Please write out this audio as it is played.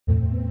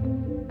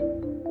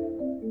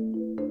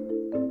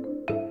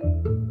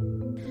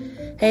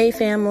Hey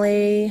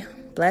family,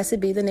 blessed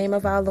be the name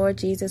of our Lord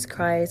Jesus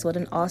Christ. What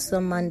an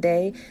awesome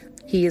Monday.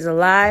 He is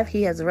alive.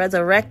 He has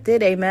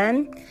resurrected.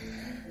 Amen.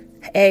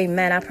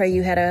 Amen. I pray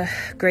you had a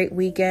great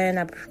weekend.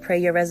 I pray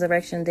your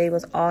resurrection day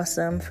was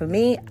awesome. For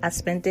me, I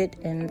spent it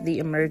in the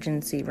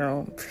emergency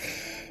room.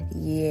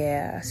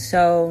 Yeah.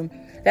 So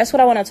that's what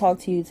I want to talk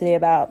to you today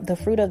about, the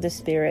fruit of the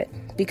Spirit,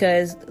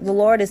 because the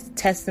Lord is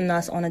testing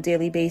us on a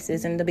daily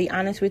basis. And to be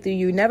honest with you,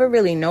 you never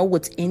really know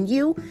what's in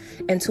you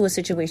until a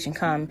situation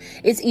comes.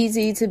 It's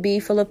easy to be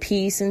full of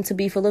peace and to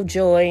be full of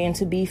joy and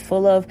to be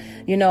full of,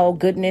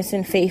 goodness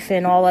and faith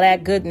and all of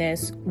that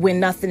goodness when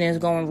nothing is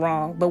going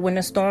wrong. But when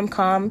the storm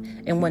come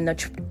and when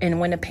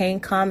the pain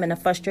come and the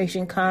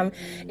frustration come,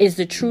 is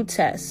the true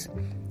test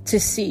to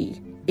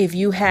see if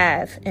you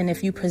have and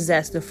if you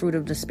possess the fruit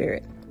of the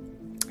Spirit.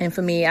 And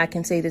for me, I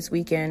can say this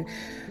weekend,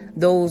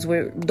 those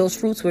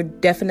fruits were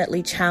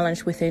definitely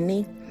challenged within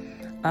me.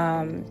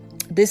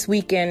 This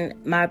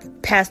weekend, my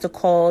pastor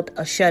called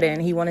a shut-in.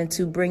 He wanted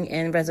to bring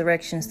in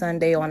Resurrection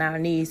Sunday on our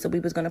knees. So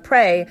we was going to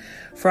pray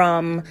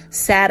from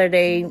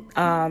Saturday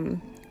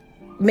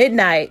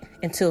midnight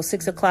until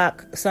 6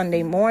 o'clock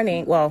Sunday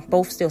morning. Well,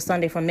 both still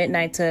Sunday, from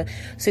midnight to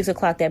 6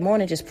 o'clock that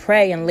morning, just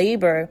pray and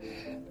labor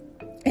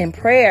in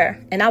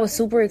prayer. And I was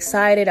super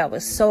excited. I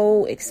was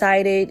so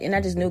excited. And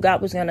I just knew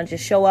God was going to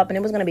just show up and it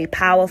was going to be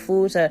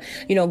powerful to,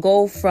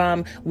 go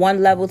from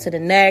one level to the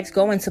next,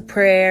 go into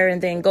prayer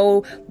and then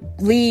go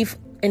leave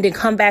and then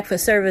come back for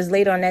service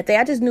later on that day.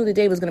 I just knew the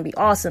day was going to be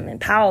awesome and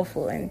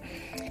powerful. And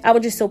I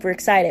was just super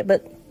excited.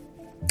 But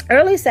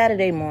early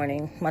Saturday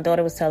morning, my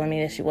daughter was telling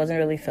me that she wasn't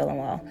really feeling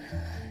well.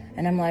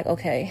 And I'm like,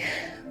 okay,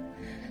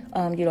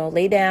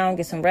 lay down,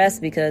 get some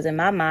rest, because in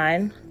my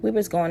mind, we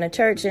was going to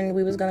church and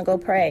we was going to go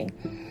pray.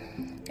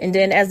 And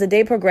then as the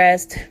day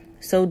progressed,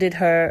 so did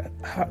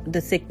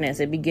the sickness.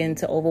 It began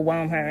to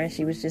overwhelm her and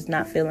she was just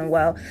not feeling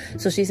well.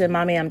 So she said,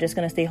 Mommy, I'm just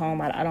going to stay home.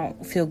 I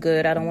don't feel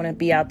good. I don't want to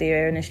be out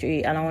there in the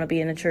street. I don't want to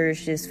be in the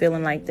church just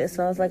feeling like this.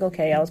 So I was like,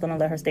 okay, I was going to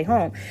let her stay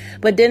home.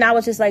 But then I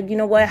was just like, you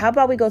know what? How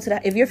about we go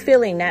to if you're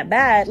feeling that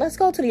bad, let's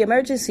go to the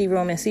emergency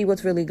room and see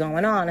what's really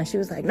going on. And she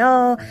was like,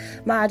 no,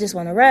 Ma, I just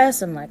want to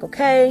rest. I'm like,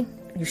 okay.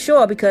 You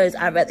sure? Because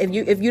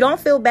if you don't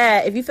feel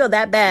bad, if you feel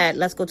that bad,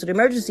 let's go to the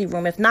emergency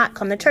room. If not,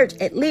 come to church.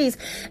 At least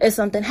if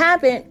something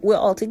happened, we're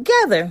all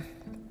together.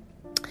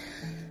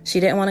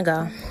 She didn't want to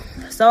go.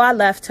 So I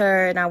left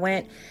her and I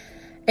went.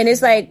 And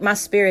it's like in my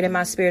spirit,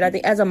 I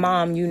think as a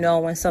mom,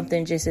 when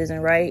something just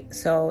isn't right.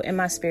 So in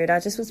my spirit, I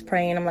just was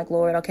praying. I'm like,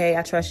 Lord, okay,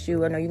 I trust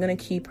you. I know you're going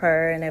to keep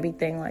her and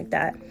everything like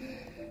that.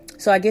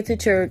 So I get to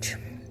church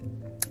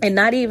and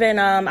not even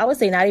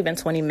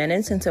 20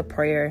 minutes into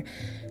prayer,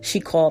 she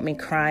called me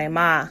crying,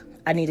 Ma,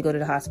 I need to go to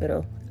the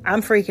hospital.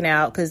 I'm freaking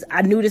out because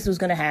I knew this was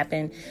going to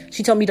happen.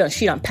 She told me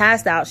she done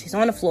passed out. She's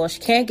on the floor. She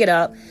can't get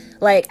up.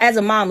 Like, as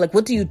a mom, like,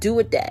 what do you do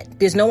with that?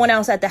 There's no one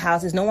else at the house.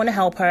 There's no one to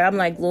help her. I'm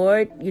like,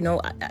 Lord,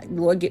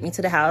 Lord, get me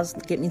to the house.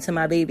 Get me to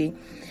my baby.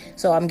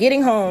 So I'm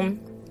getting home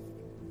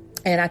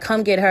and I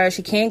come get her.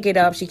 She can't get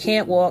up. She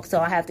can't walk. So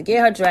I have to get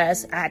her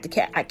dressed. I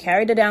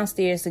carried her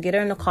downstairs to get her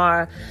in the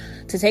car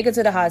to take her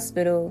to the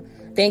hospital.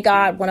 Thank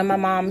God one of my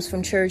moms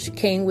from church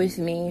came with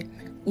me.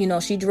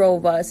 She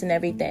drove us and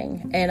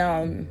everything.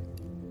 And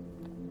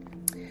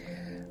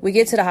we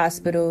get to the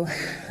hospital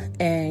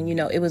and,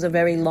 it was a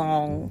very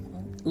long,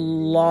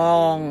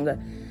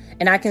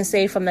 and I can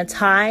say from the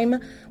time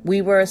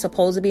we were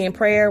supposed to be in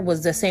prayer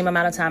was the same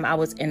amount of time I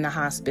was in the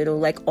hospital.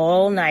 Like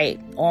all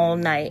night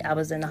I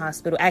was in the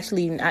hospital.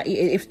 Actually,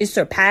 it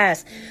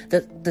surpassed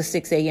the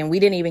 6 a.m. We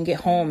didn't even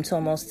get home till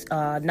almost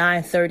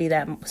 9:30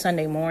 that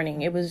Sunday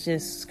morning. It was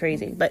just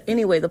crazy. But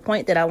anyway, the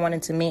point that I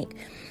wanted to make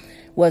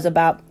was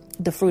about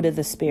the fruit of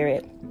the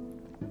Spirit.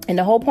 And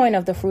the whole point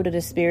of the fruit of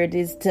the Spirit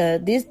is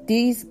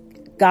these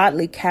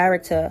godly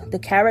character. The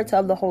character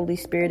of the Holy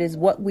Spirit is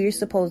what we're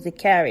supposed to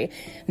carry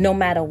no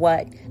matter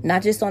what.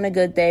 Not just on a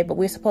good day, but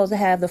we're supposed to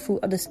have the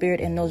fruit of the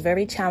Spirit in those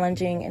very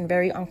challenging and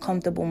very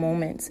uncomfortable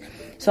moments.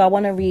 So I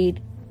want to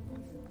read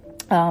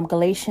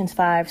Galatians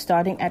 5,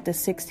 starting at the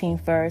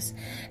 16th verse.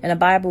 And the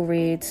Bible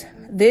reads,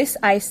 "This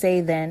I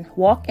say then,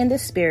 walk in the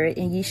Spirit,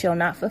 and ye shall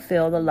not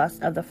fulfill the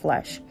lust of the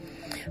flesh.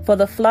 For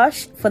the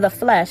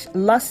flesh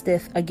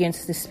lusteth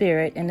against the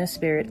Spirit, and the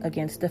Spirit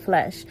against the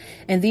flesh.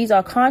 And these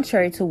are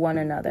contrary to one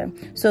another,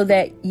 so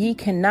that ye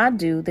cannot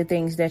do the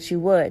things that you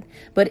would.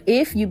 But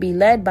if you be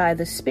led by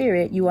the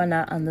Spirit, you are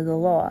not under the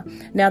law.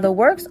 Now the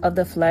works of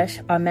the flesh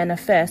are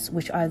manifest,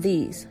 which are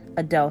these: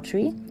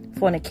 adultery,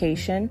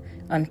 fornication,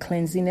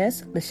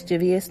 uncleanness,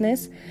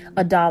 lasciviousness,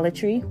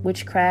 idolatry,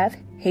 witchcraft,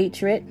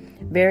 hatred,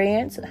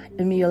 variance,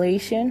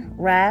 emulation,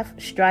 wrath,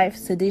 strife,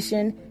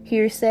 sedition,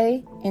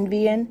 hearsay,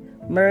 envying,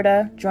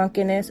 murder,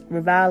 drunkenness,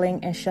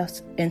 reviling,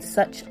 and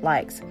such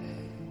likes.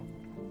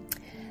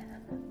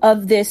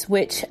 Of this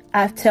which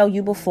I tell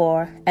you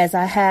before, as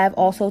I have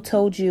also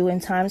told you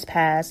in times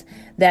past,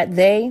 that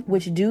they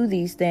which do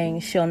these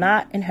things shall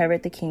not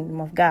inherit the kingdom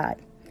of God.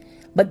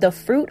 But the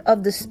fruit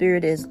of the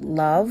Spirit is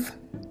love,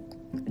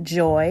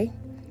 joy,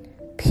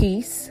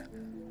 peace,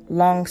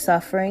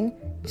 long-suffering,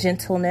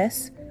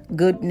 gentleness,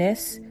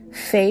 goodness,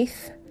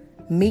 faith,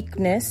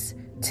 meekness,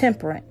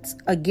 temperance.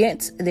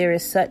 Against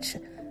such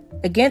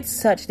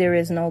there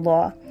is no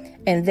law.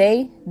 And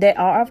they that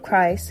are of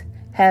Christ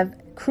have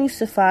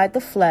crucified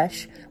the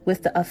flesh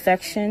with the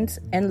affections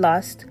and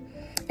lust.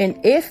 And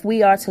if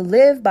we are to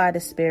live by the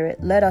Spirit,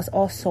 let us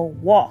also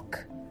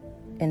walk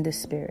in the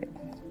Spirit.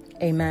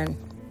 Amen.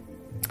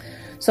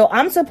 So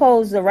I'm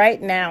supposed to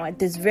right now, at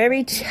this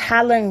very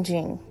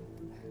challenging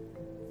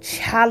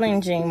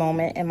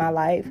moment in my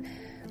life,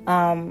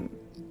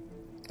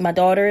 my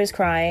daughter is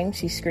crying.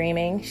 She's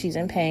screaming. She's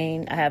in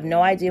pain. I have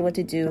no idea what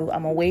to do.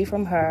 I'm away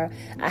from her.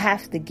 I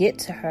have to get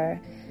to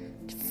her.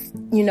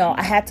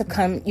 I had to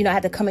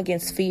come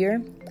against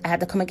fear. I had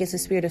to come against the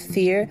spirit of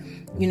fear,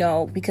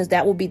 because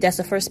that's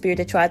the first spirit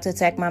that tried to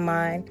attack my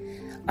mind.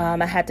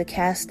 I had to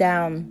cast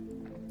down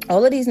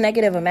all of these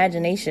negative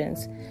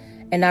imaginations.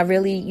 And I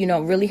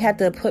really had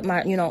to put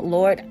my,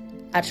 Lord,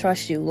 I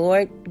trust you.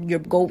 Lord, you're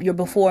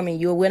before me.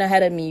 You went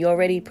ahead of me. You're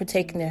already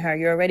protecting her.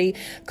 You're already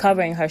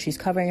covering her. She's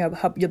covering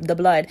the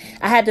blood.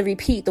 I had to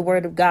repeat the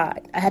word of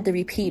God. I had to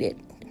repeat it.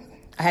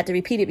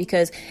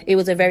 Because it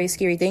was a very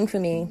scary thing for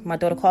me. My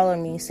daughter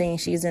calling me saying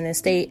she's in a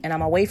state and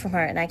I'm away from her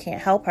and I can't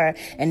help her.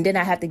 And then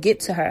I have to get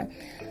to her.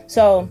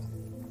 So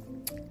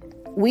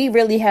we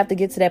really have to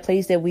get to that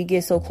place that we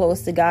get so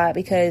close to God,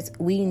 because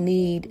we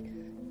need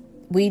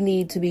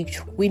to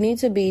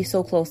be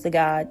so close to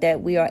God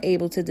that we are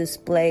able to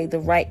display the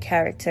right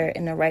character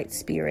and the right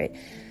spirit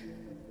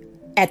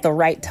at the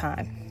right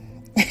time.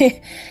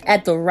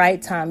 At the right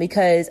time,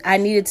 because I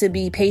needed to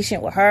be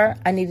patient with her.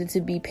 I needed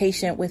to be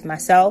patient with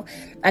myself.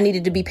 I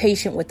needed to be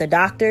patient with the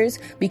doctors,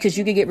 because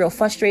you could get real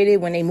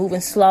frustrated when they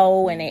moving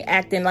slow and they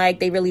acting like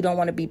they really don't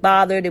want to be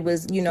bothered. It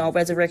was,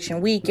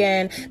 resurrection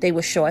weekend. They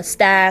were short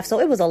staffed.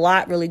 So it was a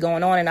lot really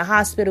going on in the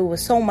hospital.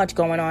 With so much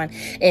going on.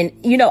 And,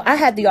 I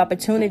had the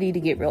opportunity to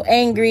get real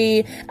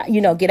angry,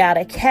 get out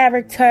of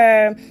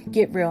character,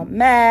 get real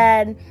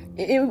mad.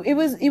 It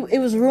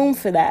was room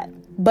for that.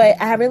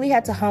 But I really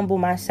had to humble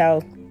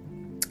myself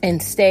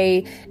and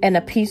stay in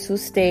a peaceful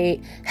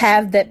state,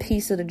 have that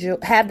peace of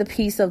have the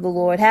peace of the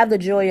Lord, have the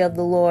joy of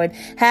the Lord,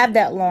 have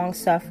that long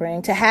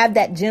suffering, to have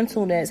that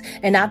gentleness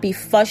and not be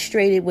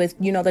frustrated with,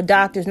 the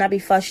doctors, not be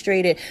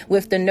frustrated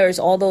with the nurse,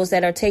 all those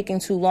that are taking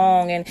too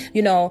long. And,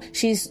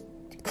 she's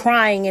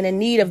crying and in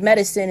need of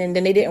medicine, and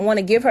then they didn't want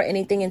to give her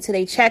anything until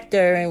they checked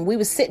her, and we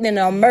was sitting in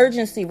an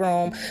emergency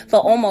room for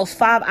almost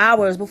 5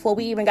 hours before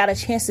we even got a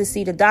chance to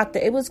see the doctor.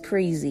 It was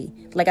crazy.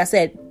 Like I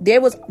said, there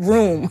was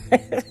room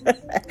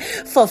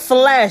for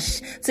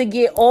flesh to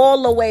get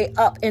all the way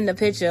up in the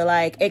picture.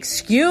 Like,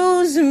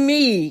 excuse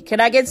me, can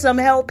I get some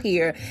help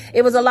here?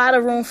 It was a lot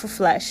of room for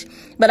flesh,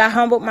 but I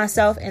humbled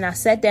myself and I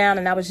sat down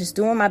and I was just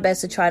doing my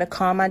best to try to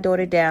calm my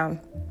daughter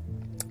down.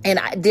 And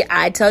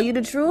I tell you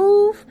the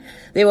truth,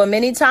 there were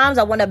many times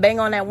I want to bang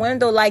on that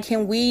window like,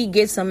 can we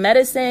get some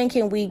medicine?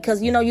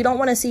 Because, you don't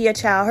want to see your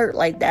child hurt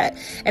like that.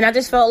 And I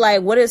just felt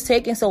like, what is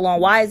taking so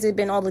long? Why has it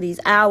been all of these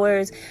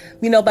hours?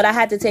 But I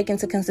had to take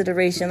into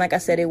consideration, like I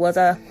said, it was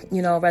a,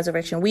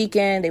 resurrection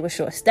weekend. They were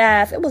short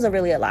staffed. It was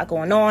really a lot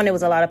going on. There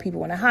was a lot of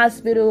people in the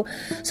hospital.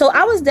 So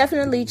I was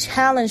definitely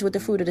challenged with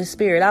the fruit of the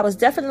Spirit. I was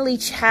definitely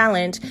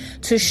challenged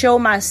to show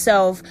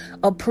myself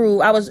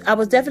approved. I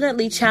was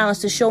definitely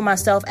challenged to show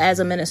myself as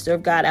a minister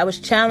of God. I was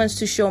challenged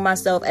to show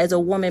myself as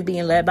a woman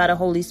being led by the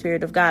Holy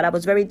Spirit of God. I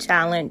was very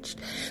challenged.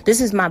 This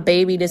is my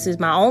baby. This is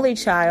my only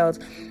child.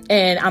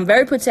 And I'm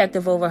very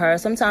protective over her.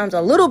 Sometimes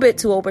a little bit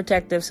too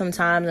overprotective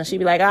sometimes. And she'd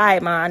be like, all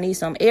right, Ma, I need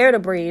some air to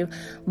breathe.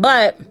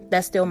 But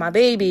that's still my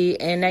baby.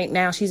 And right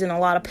now she's in a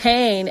lot of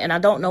pain and I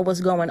don't know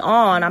what's going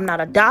on. I'm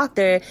not a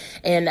doctor.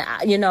 And,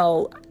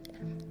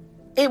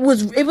 it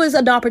was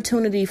an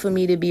opportunity for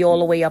me to be all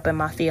the way up in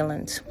my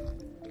feelings.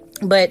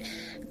 But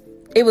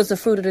it was the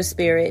fruit of the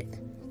Spirit.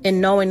 And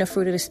knowing the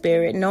fruit of the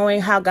Spirit, knowing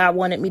how God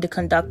wanted me to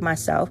conduct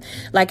myself.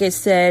 Like it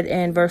said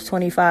in verse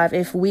 25,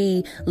 if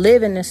we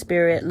live in the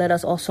Spirit, let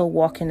us also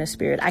walk in the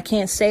Spirit. I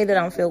can't say that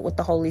I'm filled with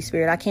the Holy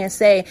Spirit. I can't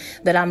say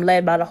that I'm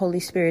led by the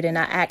Holy Spirit and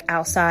I act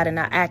outside and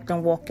I act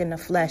and walk in the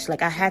flesh.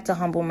 Like, I had to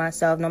humble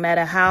myself, no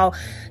matter how,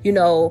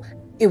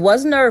 it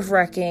was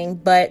nerve-wracking,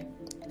 but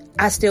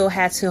I still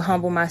had to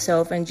humble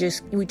myself and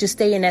just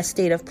stay in that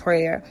state of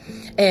prayer.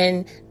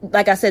 And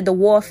like I said, the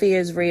warfare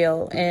is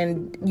real.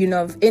 And,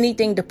 if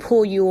anything to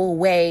pull you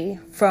away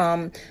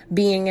from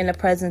being in the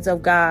presence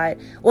of God,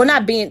 or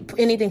not being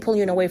anything pulling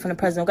you away from the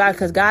presence of God,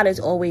 because God is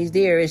always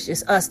there. It's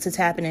just us to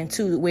tapping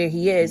into where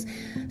he is.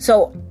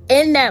 So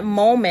in that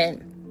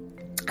moment,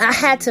 I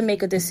had to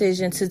make a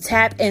decision to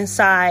tap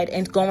inside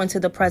and go into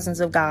the presence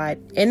of God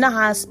in the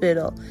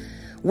hospital,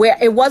 where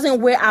it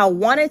wasn't where I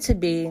wanted to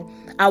be.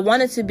 I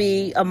wanted to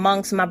be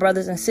amongst my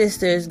brothers and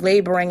sisters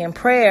laboring in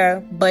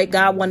prayer, but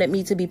God wanted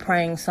me to be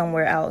praying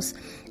somewhere else.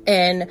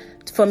 And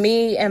for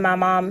me and my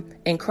mom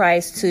in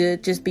Christ to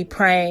just be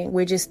praying,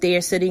 we're just there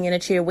sitting in a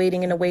chair,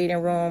 waiting in the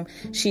waiting room.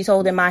 She's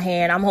holding my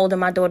hand. I'm holding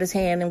my daughter's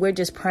hand, and we're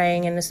just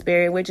praying in the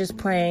Spirit. We're just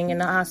praying in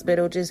the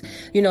hospital, just,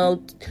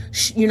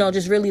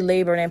 just really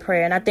laboring in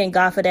prayer. And I thank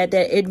God for that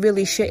it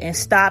really shouldn't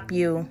stop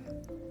you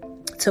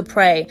to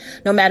pray,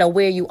 no matter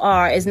where you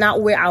are. It's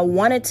not where I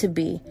wanted to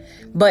be,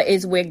 but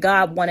it's where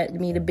God wanted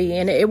me to be.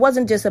 And it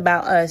wasn't just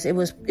about us. It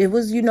was,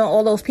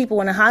 all those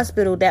people in the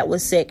hospital that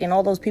was sick and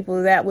all those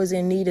people that was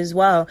in need as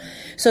well.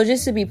 So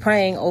just to be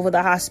praying over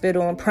the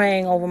hospital and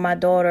praying over my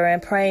daughter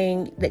and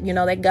praying that,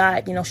 that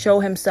God, show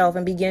himself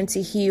and begin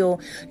to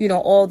heal,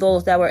 all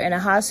those that were in a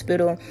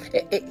hospital.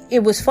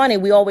 It was funny.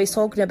 We always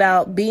talking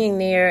about being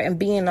there and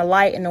being a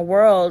light in the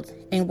world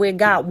and where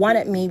God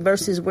wanted me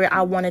versus where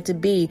I wanted to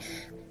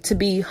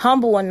be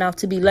humble enough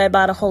to be led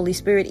by the Holy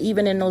Spirit,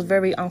 even in those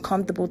very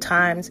uncomfortable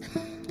times.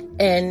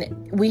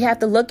 And we have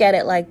to look at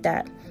it like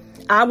that.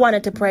 I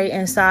wanted to pray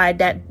inside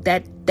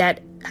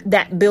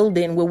that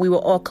building where we were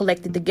all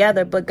collected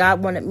together, but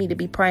God wanted me to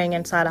be praying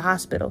inside a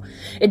hospital.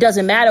 It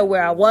doesn't matter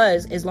where I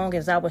was as long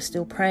as I was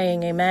still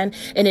praying. Amen.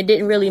 And it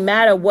didn't really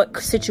matter what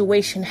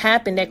situation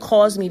happened that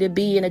caused me to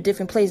be in a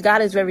different place.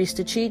 God is very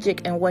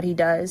strategic in what he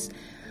does.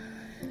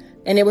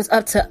 And it was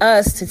up to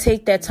us to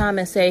take that time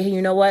and say, hey,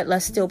 you know what?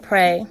 Let's still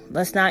pray.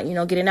 Let's not,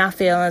 get in our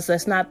feelings.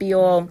 Let's not be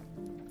all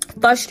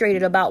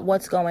frustrated about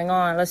what's going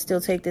on. Let's still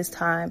take this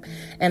time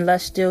and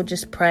let's still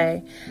just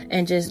pray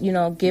and just,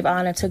 give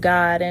honor to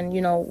God and,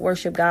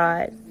 worship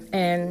God.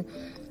 And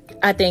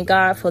I thank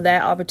God for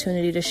that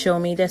opportunity to show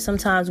me that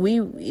sometimes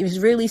we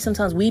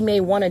may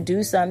want to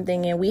do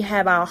something and we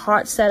have our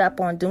heart set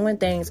up on doing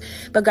things,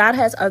 but God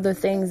has other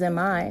things in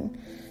mind.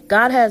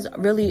 God has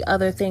really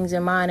other things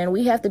in mind, and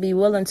we have to be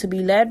willing to be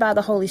led by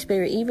the Holy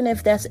Spirit, even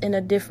if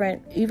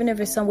even if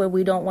it's somewhere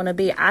we don't want to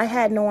be. I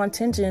had no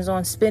intentions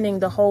on spending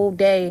the whole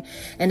day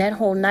and that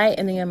whole night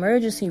in the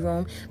emergency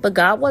room, but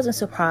God wasn't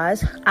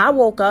surprised. I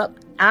woke up,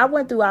 I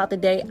went throughout the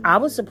day, I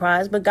was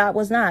surprised, but God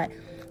was not.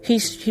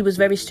 He was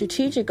very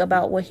strategic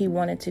about what he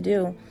wanted to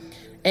do.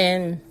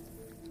 And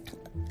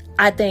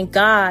I thank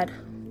God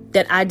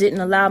that I didn't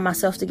allow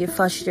myself to get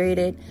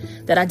frustrated,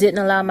 that I didn't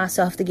allow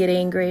myself to get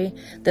angry,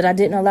 that I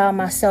didn't allow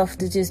myself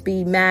to just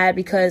be mad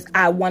because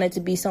I wanted to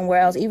be somewhere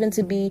else, even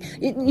to be,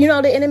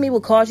 the enemy will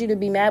cause you to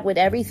be mad with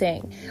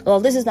everything. Well,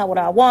 this is not what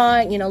I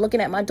want, looking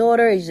at my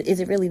daughter, is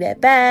it really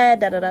that bad,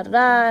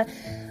 da-da-da-da-da.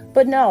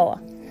 But no,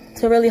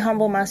 to really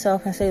humble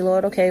myself and say,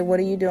 Lord, okay, what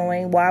are you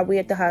doing? Why are we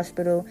at the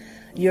hospital?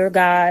 You're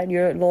God,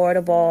 you're Lord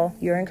of all,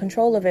 you're in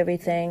control of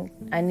everything.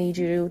 I need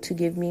you to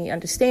give me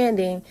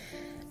understanding.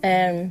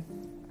 And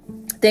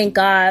thank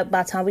God,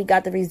 by the time we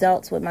got the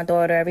results with my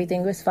daughter,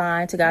 everything was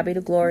fine. To God be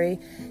the glory.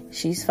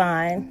 She's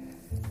fine.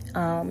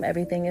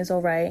 Everything is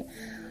all right.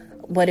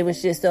 But it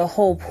was just the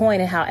whole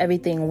point of how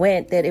everything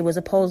went, that it was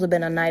supposed to have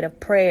been a night of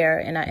prayer,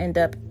 and I end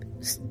up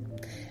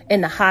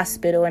in the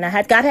hospital.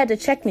 And God had to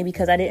check me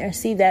because I didn't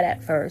see that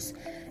at first.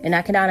 And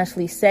I can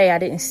honestly say I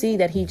didn't see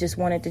that he just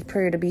wanted the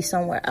prayer to be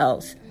somewhere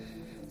else.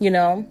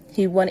 Even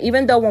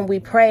though when we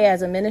pray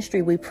as a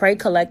ministry, we pray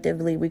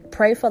collectively, we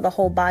pray for the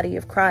whole body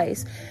of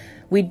Christ.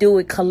 We do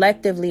it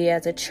collectively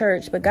as a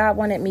church, but God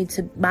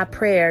wanted my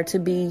prayer to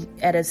be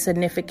at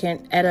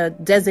a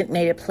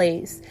designated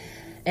place,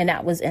 and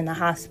that was in the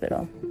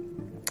hospital.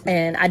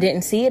 And I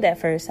didn't see it at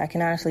first. I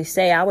can honestly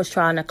say I was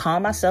trying to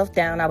calm myself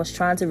down. I was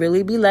trying to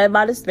really be led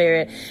by the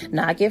Spirit,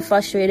 not get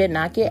frustrated,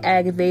 not get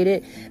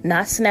aggravated,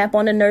 not snap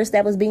on the nurse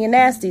that was being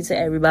nasty to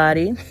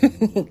everybody.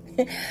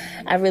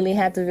 I really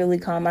had to really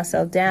calm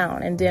myself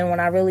down. And then when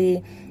I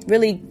really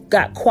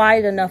got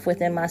quiet enough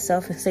within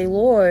myself and say,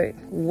 Lord,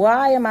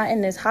 why am I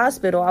in this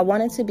hospital? I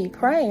wanted to be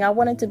praying,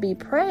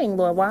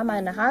 Lord. Why am I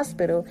in the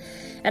hospital?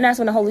 And that's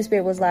when the Holy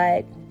Spirit was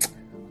like,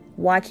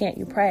 why can't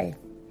you pray?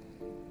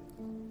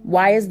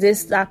 Why is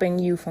this stopping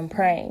you from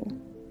praying?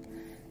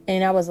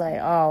 And I was like,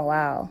 oh,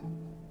 wow.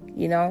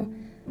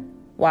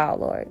 Wow,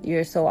 Lord,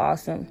 you're so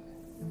awesome.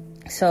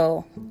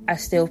 So I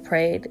still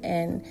prayed,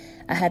 and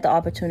I had the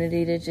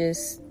opportunity to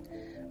just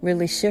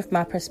really shift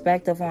my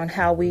perspective on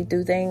how we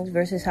do things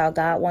versus how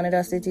God wanted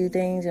us to do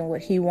things and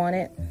what he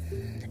wanted.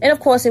 And of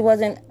course, it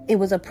was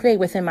a prayer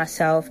within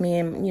myself. Me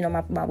and,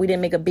 we didn't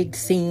make a big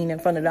scene in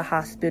front of the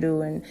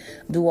hospital and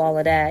do all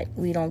of that.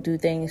 We don't do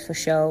things for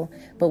show,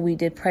 but we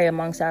did pray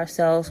amongst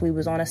ourselves. We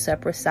was on a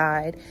separate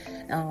side.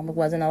 It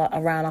wasn't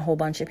around a whole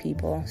bunch of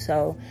people.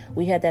 So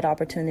we had that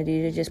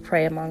opportunity to just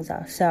pray amongst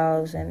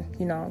ourselves and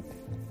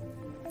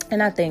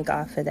I thank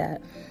God for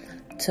that,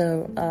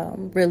 to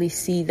really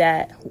see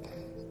that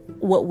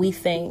what we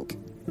think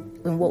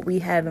and what we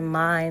have in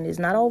mind is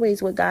not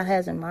always what God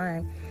has in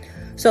mind.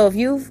 So if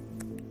you've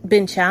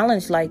been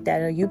challenged like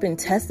that, or you've been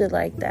tested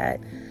like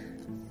that,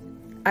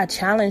 I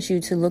challenge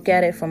you to look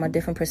at it from a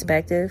different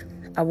perspective.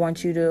 I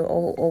want you to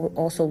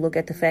also look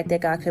at the fact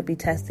that God could be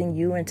testing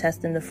you and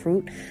testing the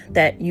fruit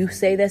that you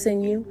say that's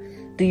in you.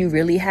 Do you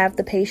really have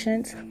the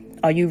patience?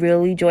 Are you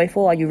really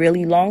joyful? Are you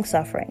really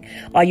long-suffering?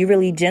 Are you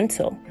really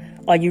gentle?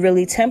 Are you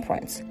really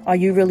temperance? Are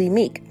you really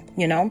meek?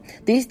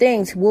 These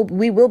things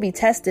we will be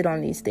tested on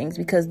these things,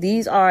 because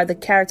these are the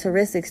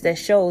characteristics that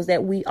shows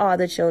that we are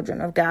the children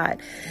of God.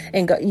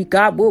 And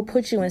God will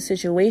put you in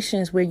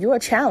situations where you're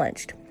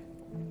challenged.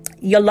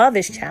 Your love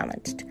is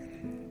challenged.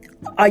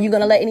 Are you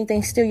going to let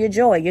anything steal your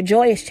joy? Your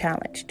joy is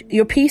challenged.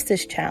 Your peace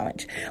is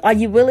challenged. Are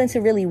you willing to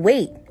really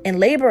wait and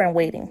labor and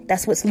waiting.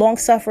 That's what long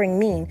suffering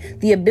mean.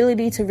 The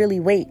ability to really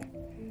wait.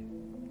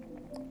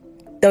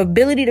 The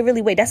ability to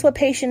really wait. That's what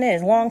patience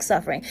is, long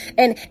suffering.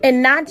 And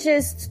not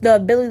just the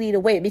ability to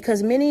wait,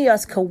 because many of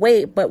us could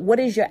wait, but what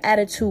is your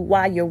attitude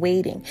while you're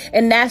waiting?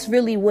 And that's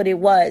really what it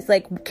was.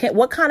 Like,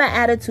 what kind of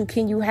attitude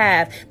can you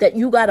have that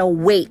you got to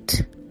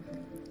wait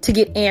to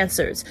get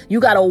answers? You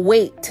got to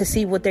wait to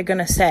see what they're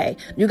going to say.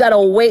 You got to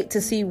wait to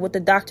see what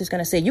the doctor's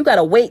going to say. You got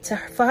to wait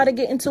for her to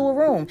get into a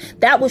room.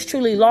 That was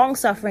truly long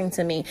suffering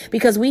to me,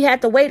 because we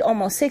had to wait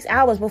almost 6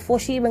 hours before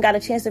she even got a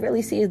chance to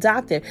really see a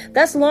doctor.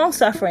 That's long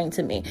suffering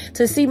to me,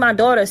 to see my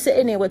daughter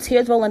sitting there with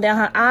tears rolling down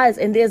her eyes,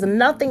 and there's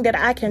nothing that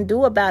I can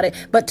do about it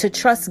but to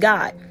trust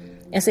God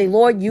and say,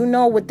 Lord, you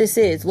know what this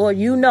is. Lord,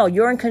 you know,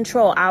 you're in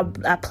control. I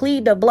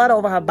plead the blood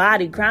over her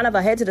body, crown of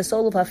her head to the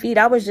sole of her feet.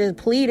 I was just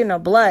pleading the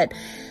blood.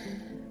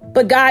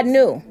 But God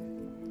knew.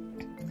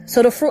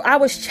 So I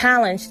was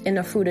challenged in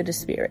the fruit of the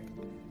Spirit.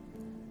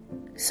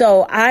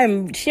 So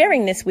I'm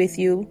sharing this with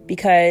you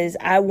because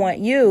I want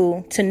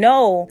you to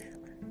know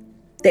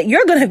that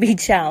you're going to be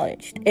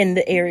challenged in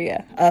the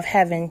area of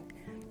having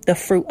the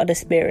fruit of the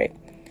Spirit.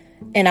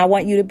 And I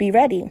want you to be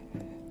ready.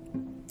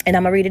 And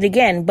I'm going to read it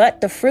again. But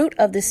the fruit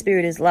of the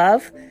Spirit is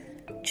love,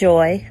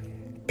 joy,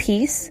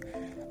 peace,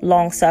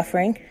 long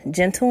suffering,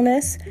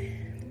 gentleness,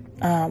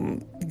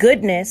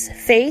 goodness,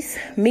 faith,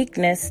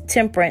 meekness,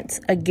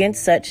 temperance.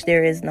 Against such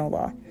there is no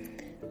law.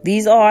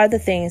 These are the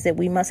things that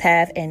we must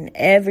have in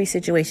every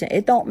situation.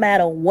 It don't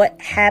matter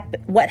what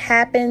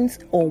happens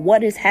or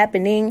what is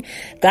happening.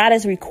 God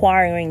is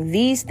requiring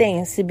these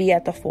things to be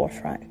at the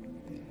forefront.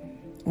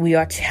 We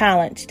are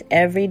challenged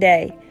every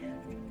day,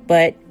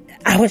 but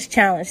I was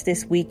challenged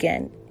this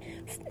weekend.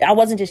 I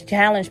wasn't just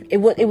challenged. I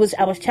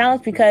was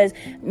challenged because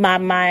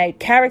my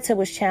character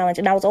was challenged,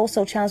 and I was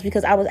also challenged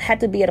because I had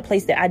to be at a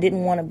place that I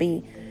didn't want to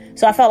be.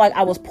 So I felt like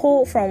I was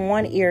pulled from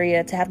one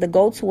area to have to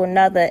go to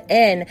another,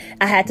 and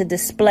I had to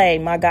display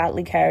my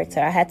godly character.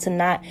 I had to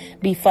not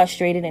be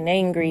frustrated and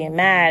angry and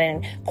mad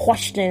and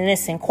questioning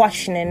this and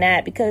questioning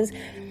that, because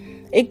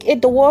the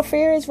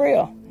warfare is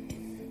real.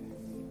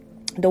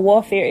 The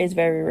warfare is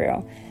very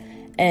real.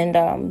 And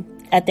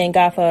I thank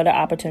God for the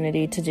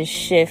opportunity to just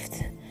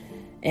shift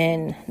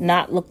and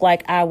not look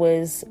like I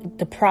was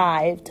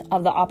deprived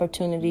of the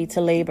opportunity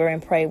to labor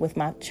and pray with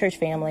my church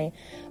family,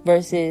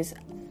 versus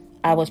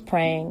I was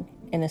praying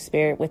in the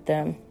Spirit with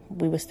them.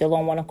 We were still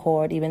on one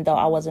accord, even though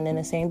I wasn't in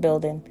the same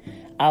building.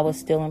 I was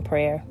still in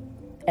prayer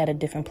at a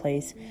different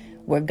place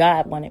where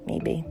God wanted me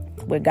to be,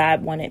 where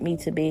God wanted me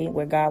to be,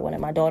 where God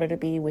wanted my daughter to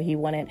be, where He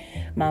wanted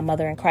my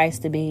mother in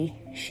Christ to be.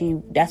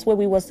 That's where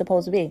we were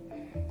supposed to be.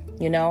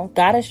 You know,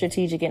 God is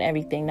strategic in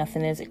everything.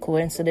 Nothing is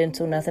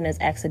coincidental. Nothing is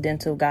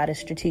accidental. God is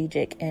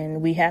strategic.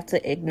 And we have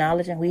to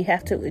acknowledge and we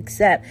have to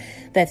accept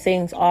that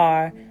things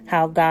are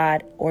how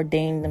God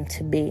ordained them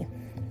to be.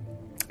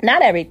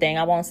 Not everything.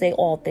 I won't say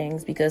all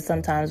things, because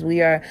sometimes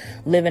we are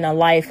living a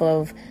life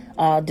of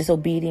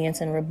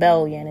disobedience and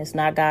rebellion. It's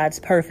not God's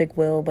perfect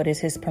will, but it's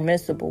His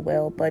permissible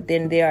will. But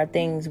then there are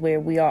things where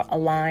we are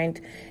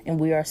aligned and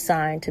we are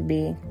assigned to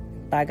be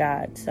by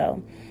God.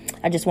 So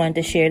I just wanted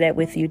to share that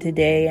with you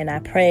today. And I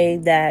pray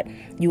that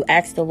you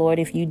ask the Lord,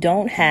 if you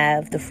don't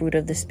have the fruit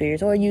of the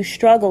Spirit, or you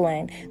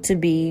struggling to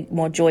be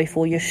more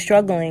joyful, you're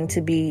struggling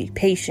to be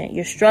patient,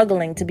 you're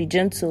struggling to be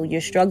gentle,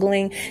 you're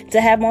struggling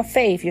to have more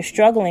faith, you're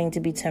struggling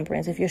to be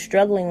temperance. If you're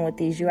struggling with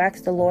these, you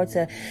ask the Lord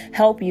to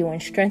help you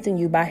and strengthen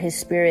you by His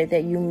Spirit,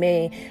 that you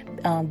may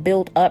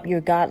build up your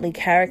godly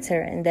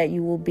character, and that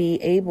you will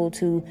be able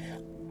to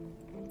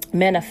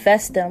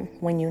manifest them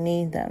when you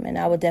need them. And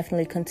I will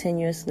definitely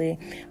continuously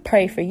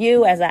pray for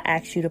you, as I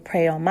ask you to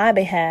pray on my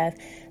behalf,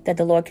 that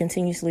the Lord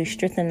continuously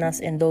strengthen us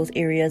in those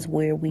areas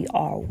where we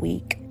are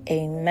weak.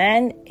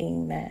 Amen.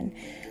 Amen.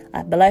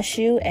 I bless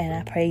you, and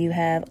I pray you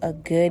have a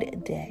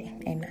good day.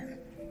 Amen.